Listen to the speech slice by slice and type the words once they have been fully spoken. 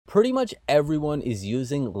Pretty much everyone is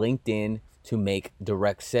using LinkedIn to make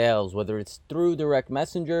direct sales, whether it's through direct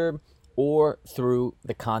messenger or through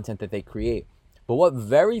the content that they create. But what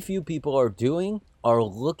very few people are doing are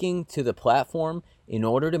looking to the platform in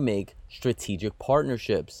order to make strategic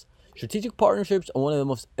partnerships. Strategic partnerships are one of the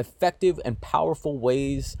most effective and powerful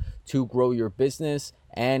ways to grow your business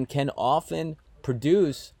and can often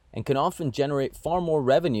produce and can often generate far more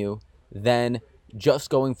revenue than just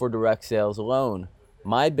going for direct sales alone.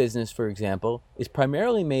 My business, for example, is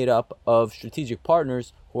primarily made up of strategic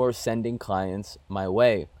partners who are sending clients my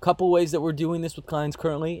way. A couple ways that we're doing this with clients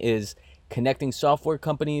currently is connecting software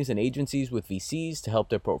companies and agencies with VCs to help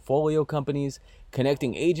their portfolio companies,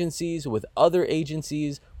 connecting agencies with other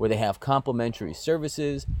agencies where they have complementary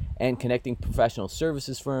services, and connecting professional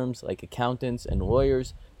services firms like accountants and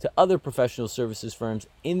lawyers to other professional services firms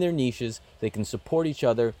in their niches so they can support each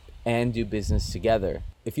other and do business together.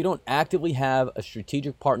 If you don't actively have a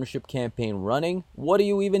strategic partnership campaign running, what are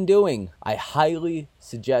you even doing? I highly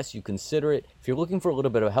suggest you consider it. If you're looking for a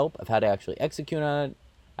little bit of help of how to actually execute on it,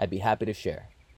 I'd be happy to share.